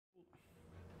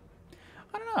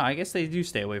I don't know. I guess they do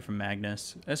stay away from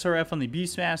Magnus. SRF on the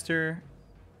Beastmaster.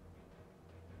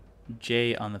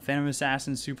 Jay on the Phantom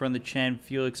Assassin. Super on the Chen.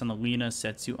 Felix on the Lina.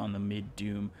 Setsu on the mid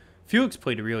Doom. Felix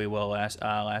played really well last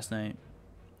night.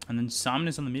 And then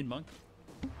Somnus on the mid Monk.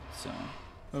 So,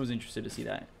 I was interested to see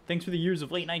that. Thanks for the years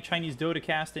of late night Chinese Dota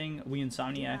casting. We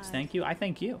Insomniacs, thank you. I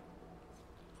thank you.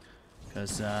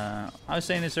 Because I was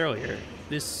saying this earlier.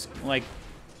 This, like,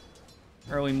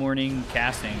 early morning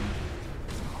casting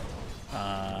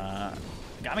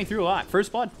got me through a lot.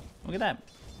 First blood. Look at that.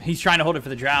 He's trying to hold it for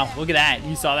the drow. Look at that.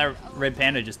 You saw that red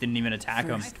panda just didn't even attack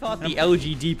him. I thought the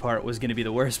LGD part was going to be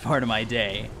the worst part of my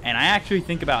day. And I actually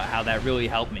think about how that really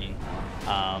helped me.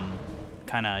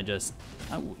 Kind of just...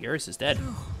 Oh, Eurus is dead.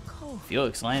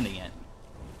 Felix landing it.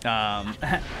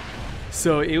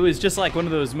 So it was just like one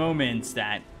of those moments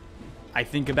that I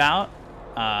think about.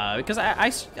 Because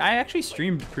I actually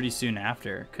streamed pretty soon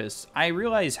after. Because I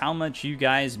realized how much you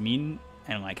guys mean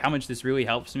and like how much this really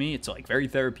helps me. It's like very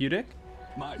therapeutic.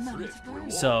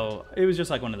 So it was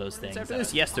just like one of those things. After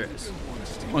this, yes, there is.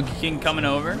 Monkey King coming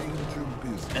over.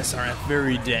 SRF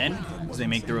very dead as they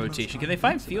make the rotation. Can they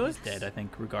find Felix? Dead, I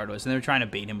think, regardless. And they're trying to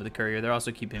bait him with the courier. They're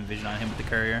also keeping vision on him with the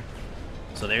courier.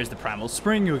 So there's the Primal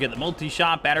Spring. You'll get the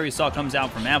multi-shot. Battery Assault comes out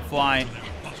from FY.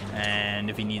 And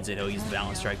if he needs it, he'll use the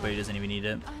Balance Strike, but he doesn't even need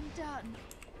it.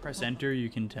 Press enter, you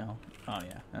can tell. Oh,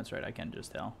 yeah, that's right. I can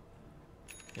just tell.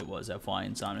 It was FY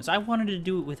and Somnus. I wanted to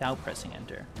do it without pressing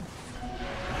enter.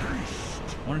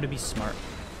 I wanted to be smart.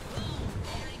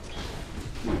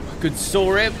 Good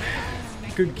soul rip.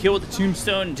 Good kill with the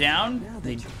tombstone down.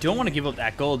 They don't want to give up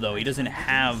that gold, though. He doesn't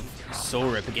have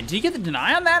soul rip again. Did he get the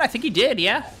deny on that? I think he did,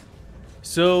 yeah.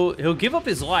 So he'll give up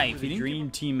his life. Dream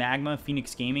Team Magma,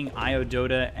 Phoenix Gaming, IO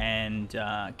Dota, and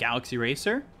Galaxy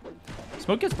Racer.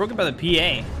 Smoke gets broken by the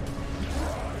PA.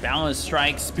 Balance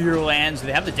Strike, Spear lands.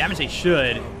 They have the damage they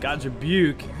should. God's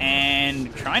Rebuke,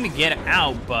 and trying to get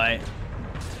out, but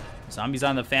Zombies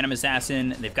on the Phantom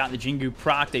Assassin. They've got the Jingu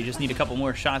proc. They just need a couple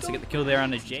more shots to get the kill there on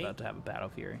the Jay. About to have a Battle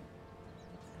Fury.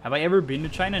 Have I ever been to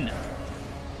China? No.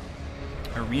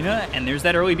 Arena, and there's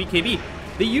that early BKB.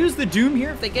 They use the Doom here.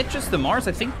 If they get just the Mars,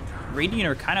 I think Radiant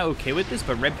are kind of okay with this,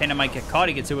 but Red Panda might get caught.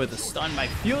 He gets hit with a stun by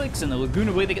Felix, and the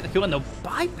Laguna Blade, they get the kill, and they'll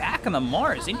buy back on the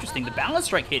Mars. Interesting. The Balance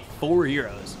Strike hit 4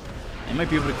 heroes. They might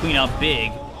be able to clean up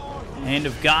big. Hand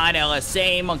of God,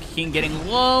 LSA, Monkey King getting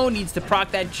low. Needs to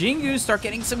proc that Jingu, start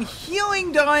getting some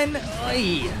healing done.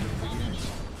 Oy.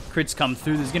 Crits come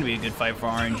through. This is going to be a good fight for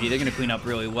RNG. They're going to clean up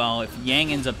really well. If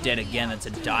Yang ends up dead again, that's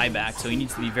a dieback, so he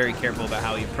needs to be very careful about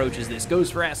how he approaches this. Goes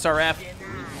for SRF.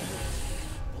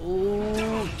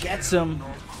 Ooh, gets him.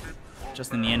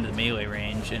 Just in the end of the melee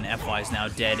range, and FY is now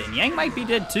dead. And Yang might be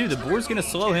dead too. The board's going to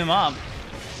slow him up.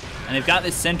 And they've got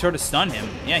this Centaur to stun him.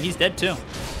 Yeah, he's dead too.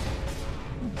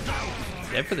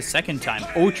 Dead for the second time.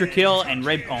 Ultra kill and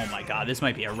red. Oh my god, this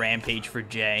might be a rampage for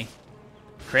Jay.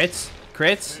 Crits,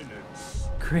 crits,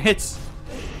 crits.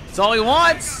 That's all he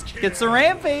wants. Gets the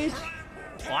rampage.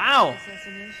 Wow.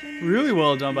 Really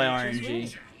well done by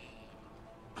RNG.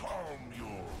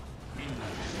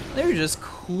 They're just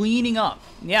cleaning up.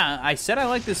 Yeah, I said I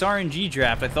like this RNG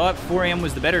draft. I thought 4AM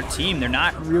was the better team. They're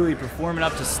not really performing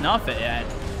up to snuff yet.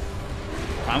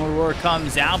 Primal Roar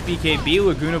comes out. BKB,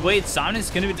 Laguna Blade. Somnus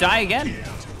going to die again.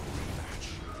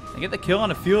 They get the kill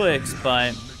on a Felix,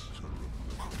 but...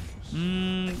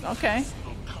 okay.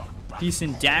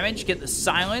 Decent damage. Get the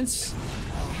silence.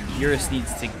 Eurus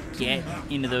needs to get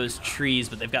into those trees,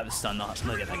 but they've got the stun.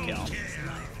 Look at that kill.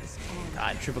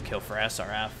 God, triple kill for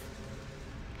SRF.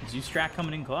 Zeustrak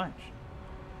coming in clutch.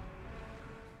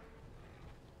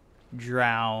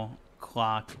 Drow,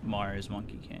 Clock, Mars,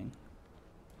 Monkey King.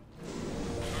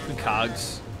 Good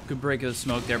cogs. Good break of the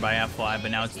smoke there by FY, but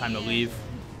now it's time to leave.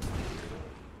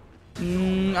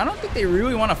 I don't think they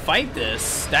really want to fight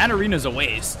this. That arena's a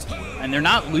waste. And they're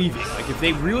not leaving. Like, if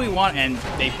they really want... And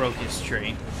they broke his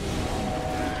tree.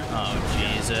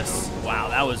 Oh, Jesus. Wow,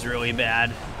 that was really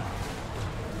bad.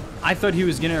 I thought he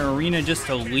was going to arena just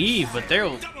to leave, but they're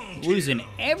losing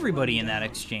everybody in that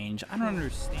exchange. I don't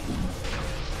understand.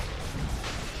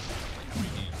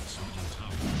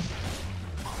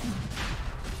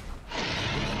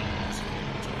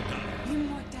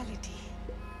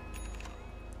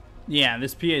 Yeah,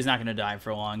 this PA is not going to die for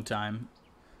a long time.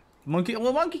 Monkey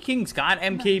King's got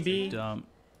MKB. Dumb.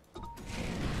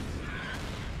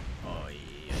 Oh,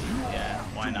 yeah.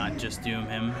 Why not just doom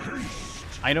him?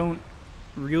 I don't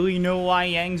really know why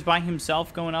Yang's by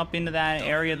himself going up into that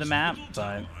area of the map,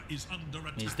 but he's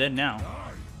dead now.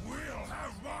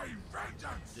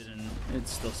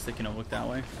 It's still sticking to look that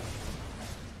way.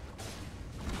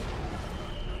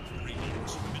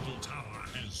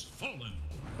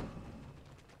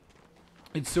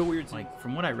 It's so weird. It's like,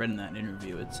 from what I read in that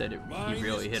interview, it said he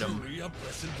really hit him.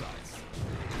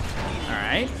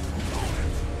 Alright.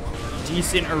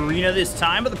 Decent arena this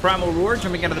time, but the Primal Roar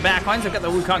jumping out of the back lines. They've got the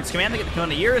Wukong's command. They get the kill on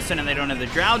the Urison, and they don't have the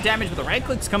Drow damage, but the right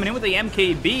click's coming in with the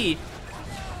MKB.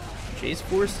 Jay's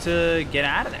forced to get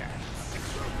out of there.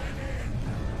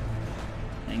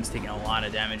 Thing's taking a lot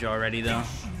of damage already, though.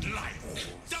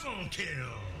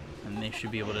 And they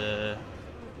should be able to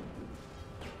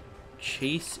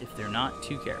chase if they're not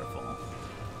too careful.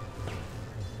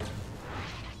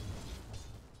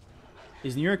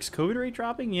 Is New York's COVID rate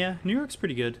dropping? Yeah, New York's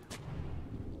pretty good.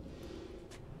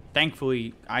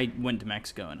 Thankfully, I went to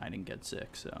Mexico and I didn't get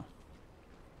sick, so.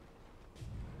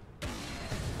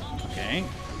 Okay.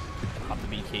 Pop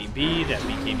the BKB. That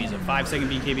BKB is a 5-second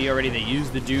BKB already. They use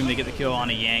the Doom. They get the kill on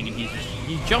a Yang, and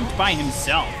he jumped by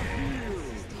himself.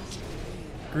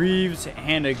 Greaves,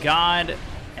 Hand of God,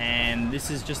 and this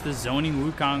is just the zoning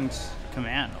Wukong's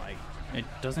command. Like, it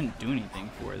doesn't do anything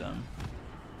for them.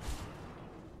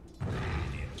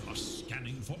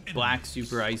 Black,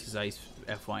 Super, Ice is Ice,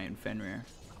 FY, and Fenrir.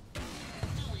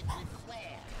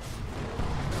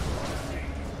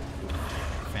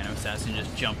 Phantom Assassin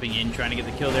just jumping in, trying to get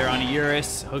the kill there on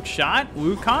Eurus. Hook shot.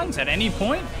 Wukong's at any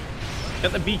point.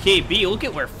 Got the BKB. Look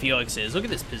at where Felix is. Look at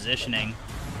this positioning.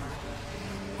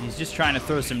 He's just trying to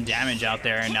throw some damage out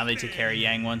there, and now they take care of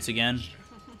Yang once again.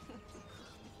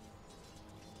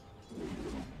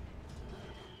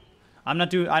 I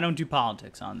don't do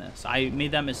politics on this. I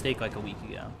made that mistake like a week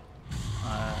ago.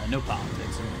 No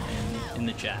politics in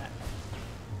the chat.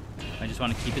 I just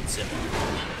want to keep it simple.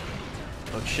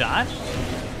 Hook shot.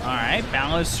 Alright,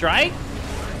 Boundless Strike.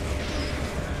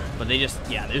 But they just,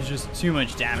 yeah, there's just too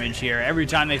much damage here. Every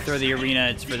time they throw the arena,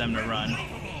 it's for them to run.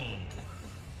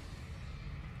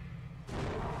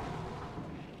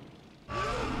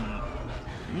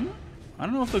 I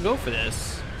don't know if they'll go for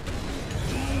this.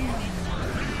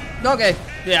 Okay,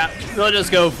 yeah, they'll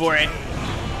just go for it.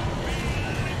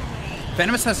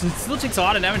 Phantom Assassin still takes a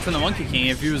lot of damage from the Monkey King.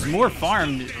 If he was more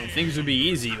farmed, things would be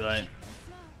easy, but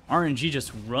RNG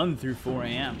just run through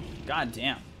 4AM. God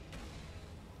damn.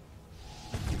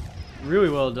 Really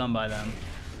well done by them.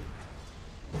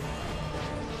 Yeah,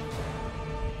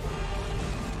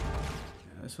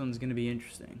 this one's gonna be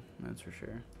interesting, that's for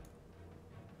sure.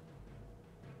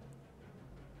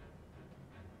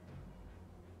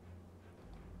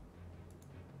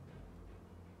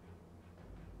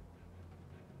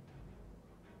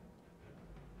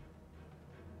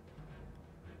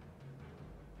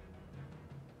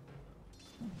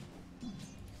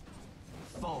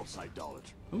 False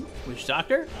idolatry. Ooh, Witch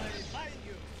Doctor?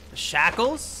 The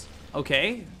Shackles?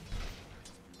 Okay.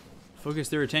 Focus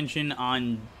their attention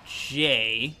on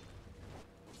Jay.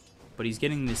 But he's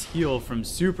getting this heal from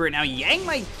Super. Now Yang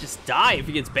might just die if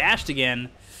he gets bashed again.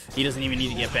 He doesn't even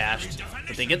need to get bashed.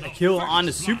 But they get the kill on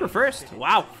the Super first.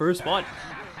 Wow, first blood.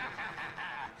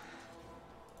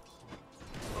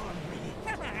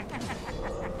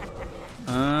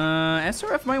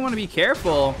 SRF might want to be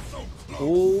careful.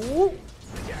 Oh.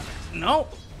 No.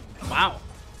 Wow.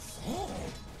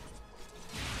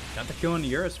 Got the kill on the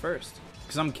Eurus first.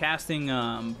 Because I'm casting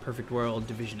Perfect World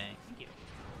Division A. Thank you.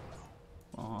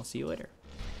 Well, I'll see you later.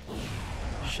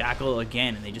 Shackle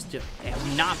again, and they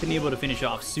have not been able to finish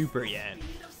off Super yet.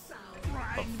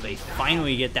 But they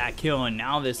finally get that kill, and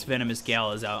now this Venomous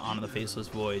Gale is out onto the Faceless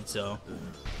Void. So,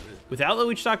 without the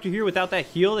Witch Doctor here, without that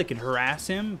heal, they can harass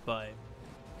him, but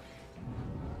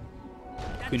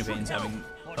Queen of Pain's having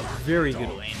a very good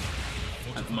lane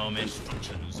at the moment.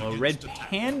 Well, Red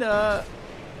Panda,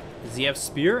 does he have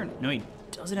Spear? No, he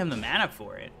doesn't have the mana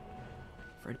for it.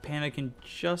 Red Panda can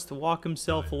just walk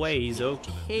himself away. He's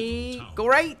okay. Go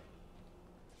right.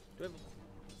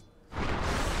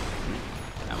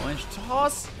 Avalanche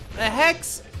toss, the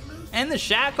Hex, and the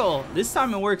Shackle. This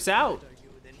time it works out.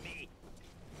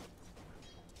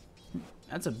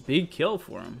 That's a big kill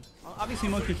for him. Well, obviously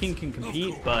Monkey King can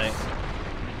compete, but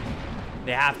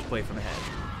they have to play from ahead.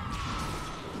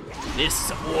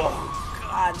 This, oh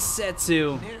god,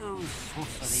 Setsu.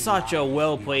 Such a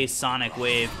well-placed Sonic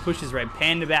Wave. Pushes Red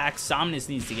Panda back. Somnus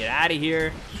needs to get out of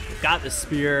here. Got the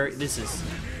Spear. This is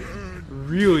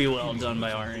really well done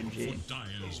by RNG.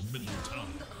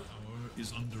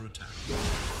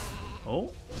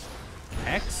 Oh.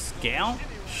 Hex, Gale,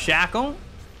 Shackle.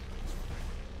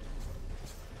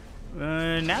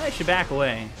 Now they should back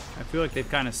away. I feel like they've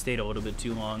kind of stayed a little bit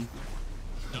too long.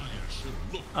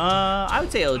 I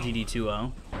would say LGD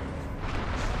 2-0.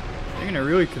 They're gonna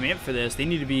really commit for this. They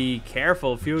need to be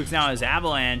careful. Felix now has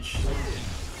Avalanche.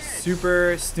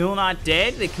 Super still not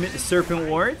dead. They commit the Serpent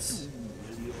Wards.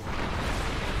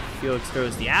 Felix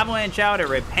throws the Avalanche out at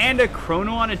Red Panda.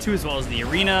 Chrono on a 2 as well as the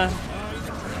Arena.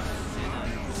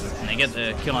 And they get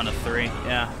the kill on a 3.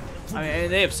 Yeah. I mean,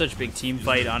 they have such a big team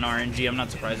fight on RNG. I'm not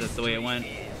surprised that's the way it went.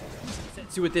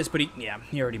 Let's see with this, but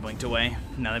he already blinked away.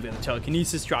 Now they've got the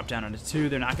telekinesis drop down on a 2.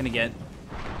 They're not going to get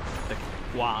the...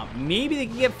 Wow. Maybe they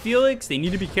can get Felix. They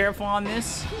need to be careful on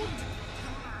this.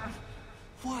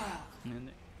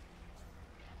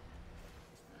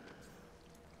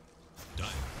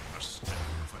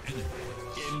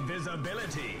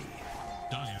 Invisibility.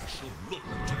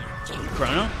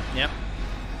 Chrono, yep.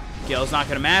 Gale's not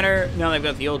going to matter. Now they've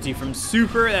got the ulti from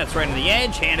Super. That's right on the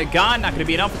edge. Hand of God, not going to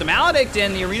be enough with the Maledict,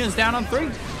 and the Arena's down on 3.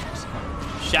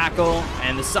 Shackle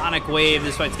and the Sonic Wave.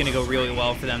 This fight's going to go really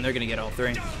well for them. They're going to get all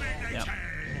 3. Yep.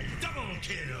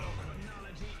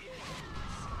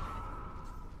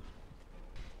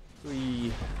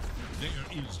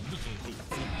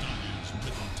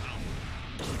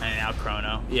 And now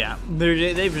Chrono. Yeah,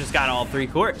 they've just got all 3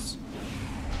 cores.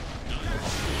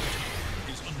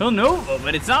 He'll Nova,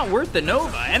 but it's not worth the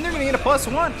Nova. And they're going to get a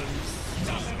 +1.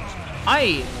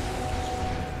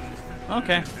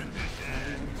 Okay.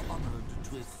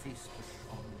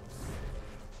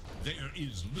 There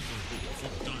is little hope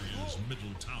for Dire's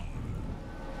middle tower.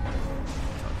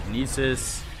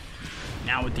 Telekinesis.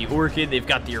 Now with the Orchid, they've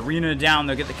got the Arena down.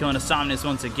 They'll get the kill on Insomnius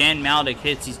once again. Maledict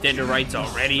hits. He's dead to rights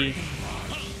already.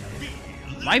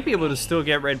 Might be able to still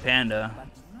get Red Panda.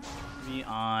 Be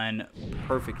on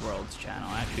Perfect World's channel.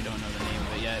 I actually don't know the name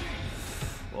of it yet.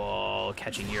 Oh,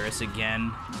 catching Eurus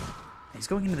again. He's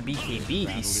going into the BKB.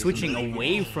 He's switching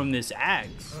away from this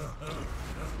Ags.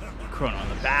 Chrono on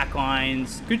the back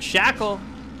lines. Good Shackle.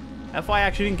 FY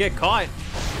actually didn't get caught.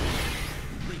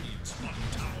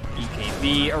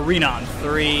 BKB. Arena on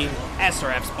 3.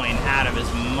 SRF's playing out of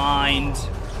his mind.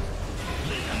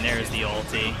 And there's the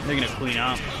ulti. They're going to clean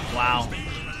up. Wow.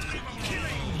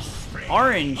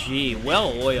 RNG,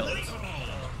 well oiled.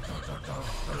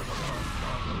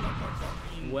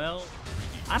 Well,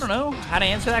 I don't know how to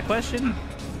answer that question.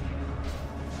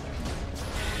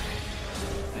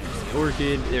 There's the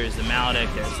Orchid, there's the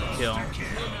Maledict, there's the kill.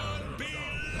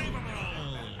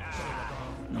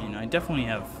 I mean, I definitely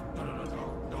have...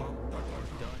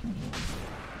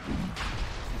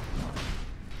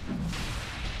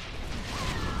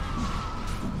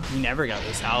 He never got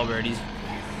this Halberd. He's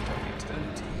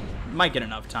might get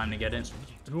enough time to get it.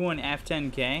 Who won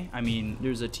F10K? I mean,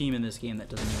 there's a team in this game that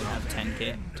doesn't even have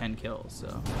 10 kills, so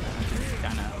you can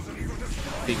kind of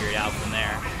figure it out from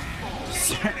there.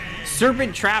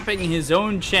 Serpent trapping his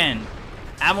own Chen.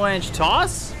 Avalanche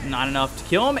toss, not enough to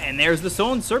kill him, and there's the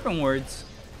Stolen Serpent Wards.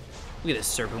 Look at this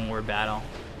Serpent Ward battle.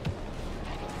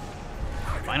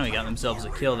 Finally got themselves a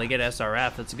kill. They get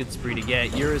SRF. That's a good spree to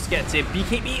get. Eurus gets it.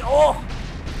 BKB. Oh!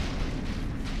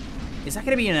 Is that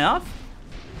going to be enough?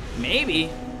 Maybe.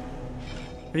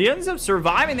 If he ends up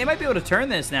surviving, they might be able to turn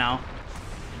this now.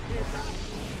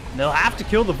 They'll have to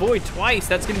kill the Void twice.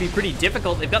 That's going to be pretty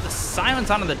difficult. They've got the Silence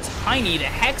onto the Tiny. The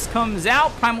Hex comes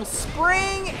out. Primal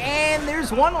Spring. And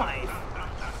there's 1 life.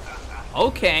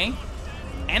 Okay.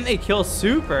 And they kill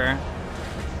Super.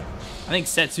 I think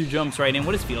Setsu jumps right in.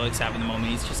 What does Felix have in the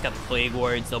moment? He's just got the Plague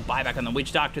Wards. They'll buy back on the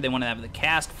Witch Doctor. They want to have the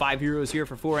cast. 5 heroes here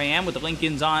for 4AM with the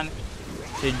Lincolns on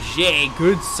to Jay.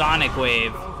 Good Sonic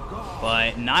Wave,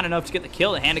 but not enough to get the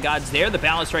kill. The Hand of God's there. The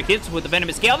Balance Strike hits with the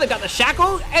Venomous Gale. They've got the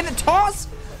Shackle and the Toss.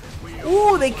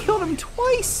 Ooh, they killed him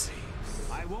twice.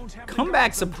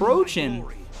 Comeback's approaching.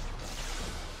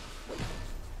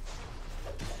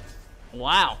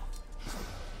 Wow.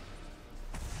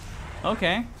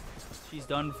 Okay. She's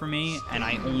done for me, and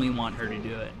I only want her to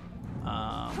do it.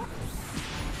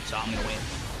 So I'm going to win.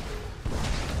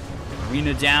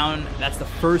 Arena down. That's the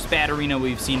first bad Arena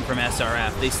we've seen from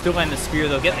SRF. They still land the Spear.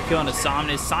 They'll get the kill on the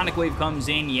Somnus. Sonic Wave comes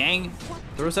in. Yang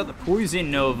throws out the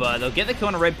Poison Nova. They'll get the kill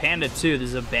on a Red Panda, too. This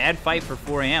is a bad fight for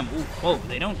 4AM. Ooh, whoa,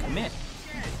 they don't commit.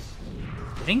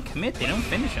 They didn't commit. They don't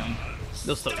finish him.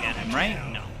 They'll still get him, right?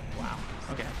 No. Wow.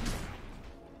 Okay.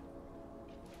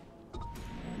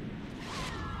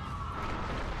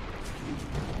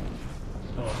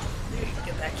 Oh,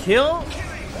 get that kill.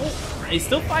 Oh. They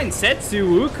still find Setsu.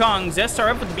 Wukong's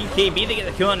SRF with the BKB. They get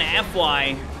the kill on the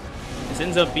FY. This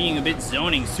ends up being a bit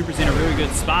zoning. Super's in a really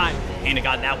good spot. And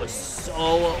God, that was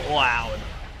so loud.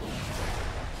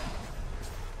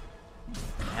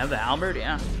 Have the Albert?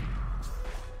 Yeah.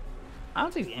 I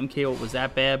don't think the MK ult was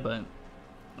that bad, but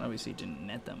obviously it didn't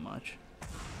net that much.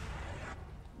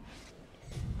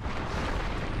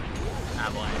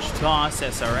 Avalanche toss,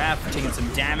 SRF, taking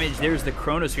some damage. There's the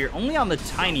Chronosphere, only on the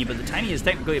Tiny, but the Tiny is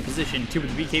technically a position. 2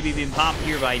 with the BKB being popped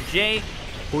here by Jay.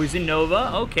 Poison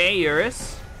Nova, okay,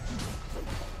 Eurus.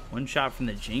 One shot from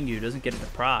the Jingu, doesn't get it to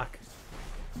proc.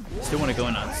 Still want to go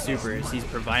in on supers. He's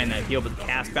providing that heal, but the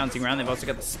cast bouncing around. They've also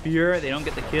got the spear. They don't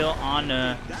get the kill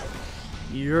on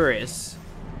Eurus.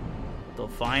 They'll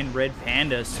find Red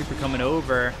Panda. Super coming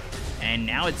over. And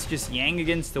now it's just Yang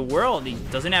against the world. He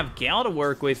doesn't have Gale to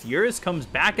work with. Eurus comes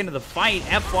back into the fight.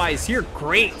 FY is here.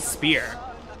 Great spear.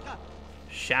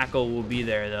 Shackle will be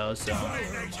there, though, so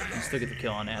let's still get the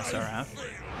kill on SRF.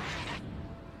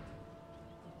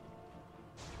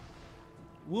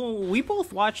 Well, we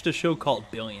both watched a show called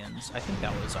Billions. I think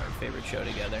that was our favorite show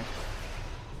together.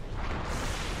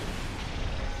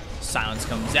 Silence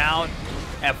comes out.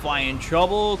 FY in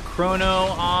trouble. Chrono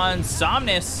on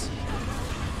Somnus.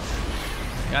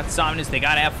 Got Somnus, they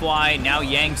got FY. Now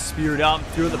Yang speared up.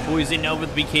 Threw the poison over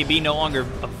the BKB. No longer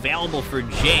available for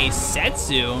Jay.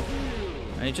 Setsu.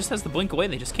 And it just has the blink away.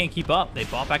 They just can't keep up. They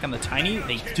bought back on the Tiny.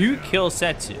 They do kill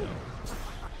Setsu.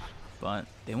 But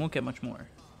they won't get much more.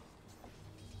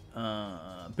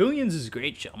 Billions is a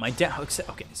great show. My dad,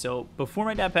 okay, so before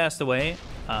my dad passed away,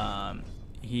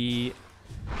 he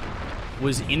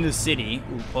was in the city.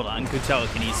 Ooh, hold on, good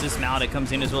telekinesis. Maledict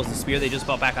comes in as well as the spear. They just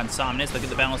bought back on Somnus. They'll get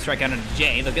the balance strike out onto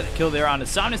Jay. They'll get the kill there onto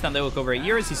Somnus. Now they look over at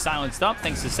Eurus. He's silenced up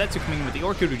thanks to Setsu coming in with the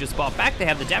Orchid who just bought back. They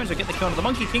have the damage. They'll get the kill on the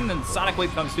Monkey King. Then the Sonic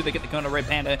Wave comes through. They get the kill on the Red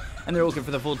Panda. And they're looking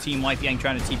for the full team wipe. Yang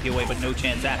trying to TP away, but no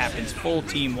chance that happens. Full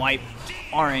team wipe.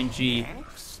 RNG.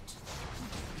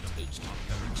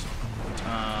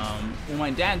 Well,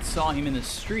 my dad saw him in the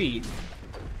street,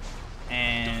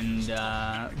 and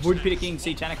would picking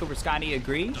Satanic over Scotty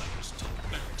agree?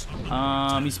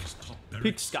 He's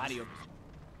picked Scotty over.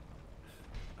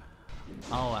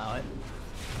 I'll allow it.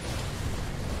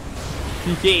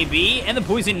 BKB and the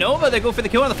Poison Nova. They go for the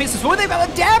kill on the faces. What? They have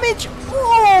the damage.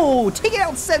 Oh, take it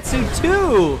out, Setsu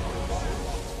too.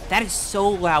 That is so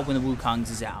loud when the Wukong's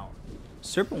is out.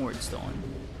 Serpent Ward stolen.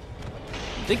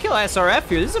 They kill SRF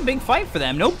here. This is a big fight for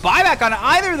them. No buyback on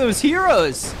either of those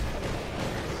heroes.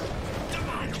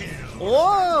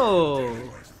 Whoa.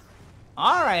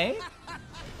 All right.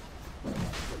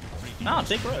 No, I'll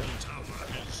take Rush.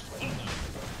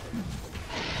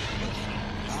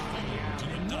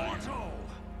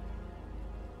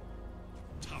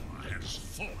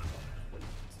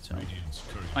 So,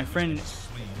 my friend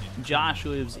Josh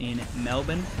lives in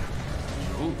Melbourne.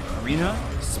 Ooh, Arena.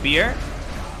 Spear.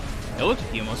 It looked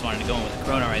like he almost wanted to go in with the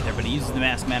Chrono right there, but he uses the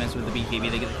Mask Madness with the BKB.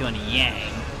 They get the kill on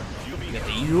Yang. You got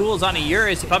the Yules on a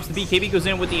Eurus. He pops the BKB, goes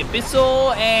in with the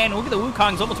Abyssal, and look at the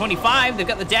Wukong's level 25. They've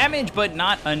got the damage, but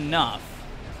not enough.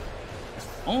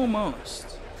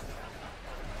 Almost.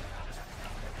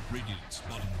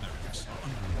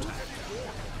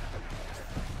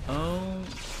 Oh,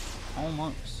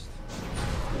 almost.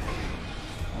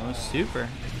 Oh, super.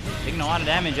 Taking a lot of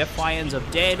damage. FY ends up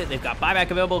dead. They've got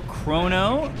buyback available.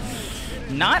 Chrono.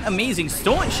 Not amazing.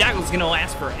 Stolen Shackle's going to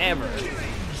last forever.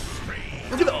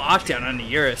 Look at the lockdown on the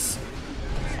Eurus.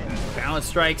 Balance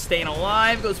Strike staying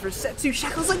alive. Goes for Setsu.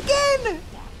 Shackles again.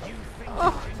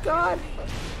 Oh, God.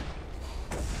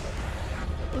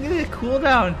 Look at the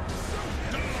cooldown.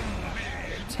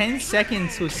 10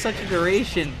 seconds with such a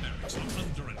duration.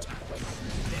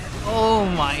 Oh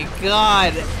my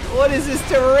God. What is this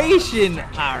duration?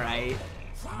 Alright.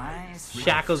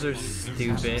 Shackles are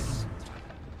stupid.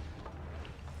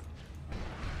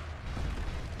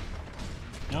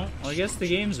 Well, I guess the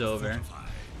game's over.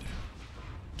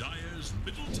 Dire's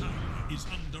middle tower is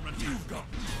under attack.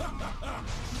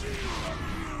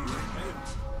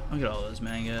 Look at all those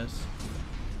mangas.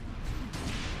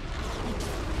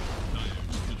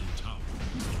 Dire's middle tower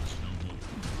is no more.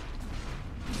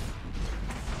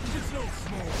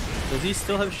 Does he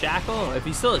still have Shackle? If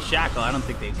he still has Shackle, I don't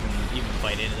think they can even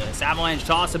fight into this. Avalanche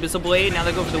toss, Abyssal Blade. Now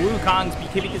they go for the Wukong's.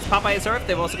 BKB gets Popeye SRF.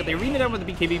 They've also got the Arena down with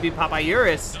the BKB Popeye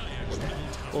Eurus.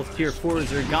 Both tier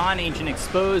 4s are gone. Ancient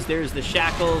exposed. There's the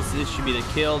Shackles. This should be the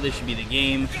kill. This should be the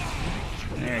game.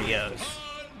 And there he goes.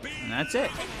 And that's it.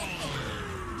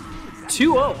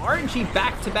 2-0. RNG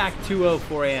back-to-back 2-0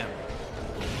 4AM.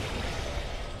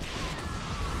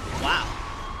 Wow.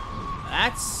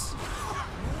 That's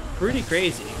pretty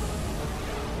crazy.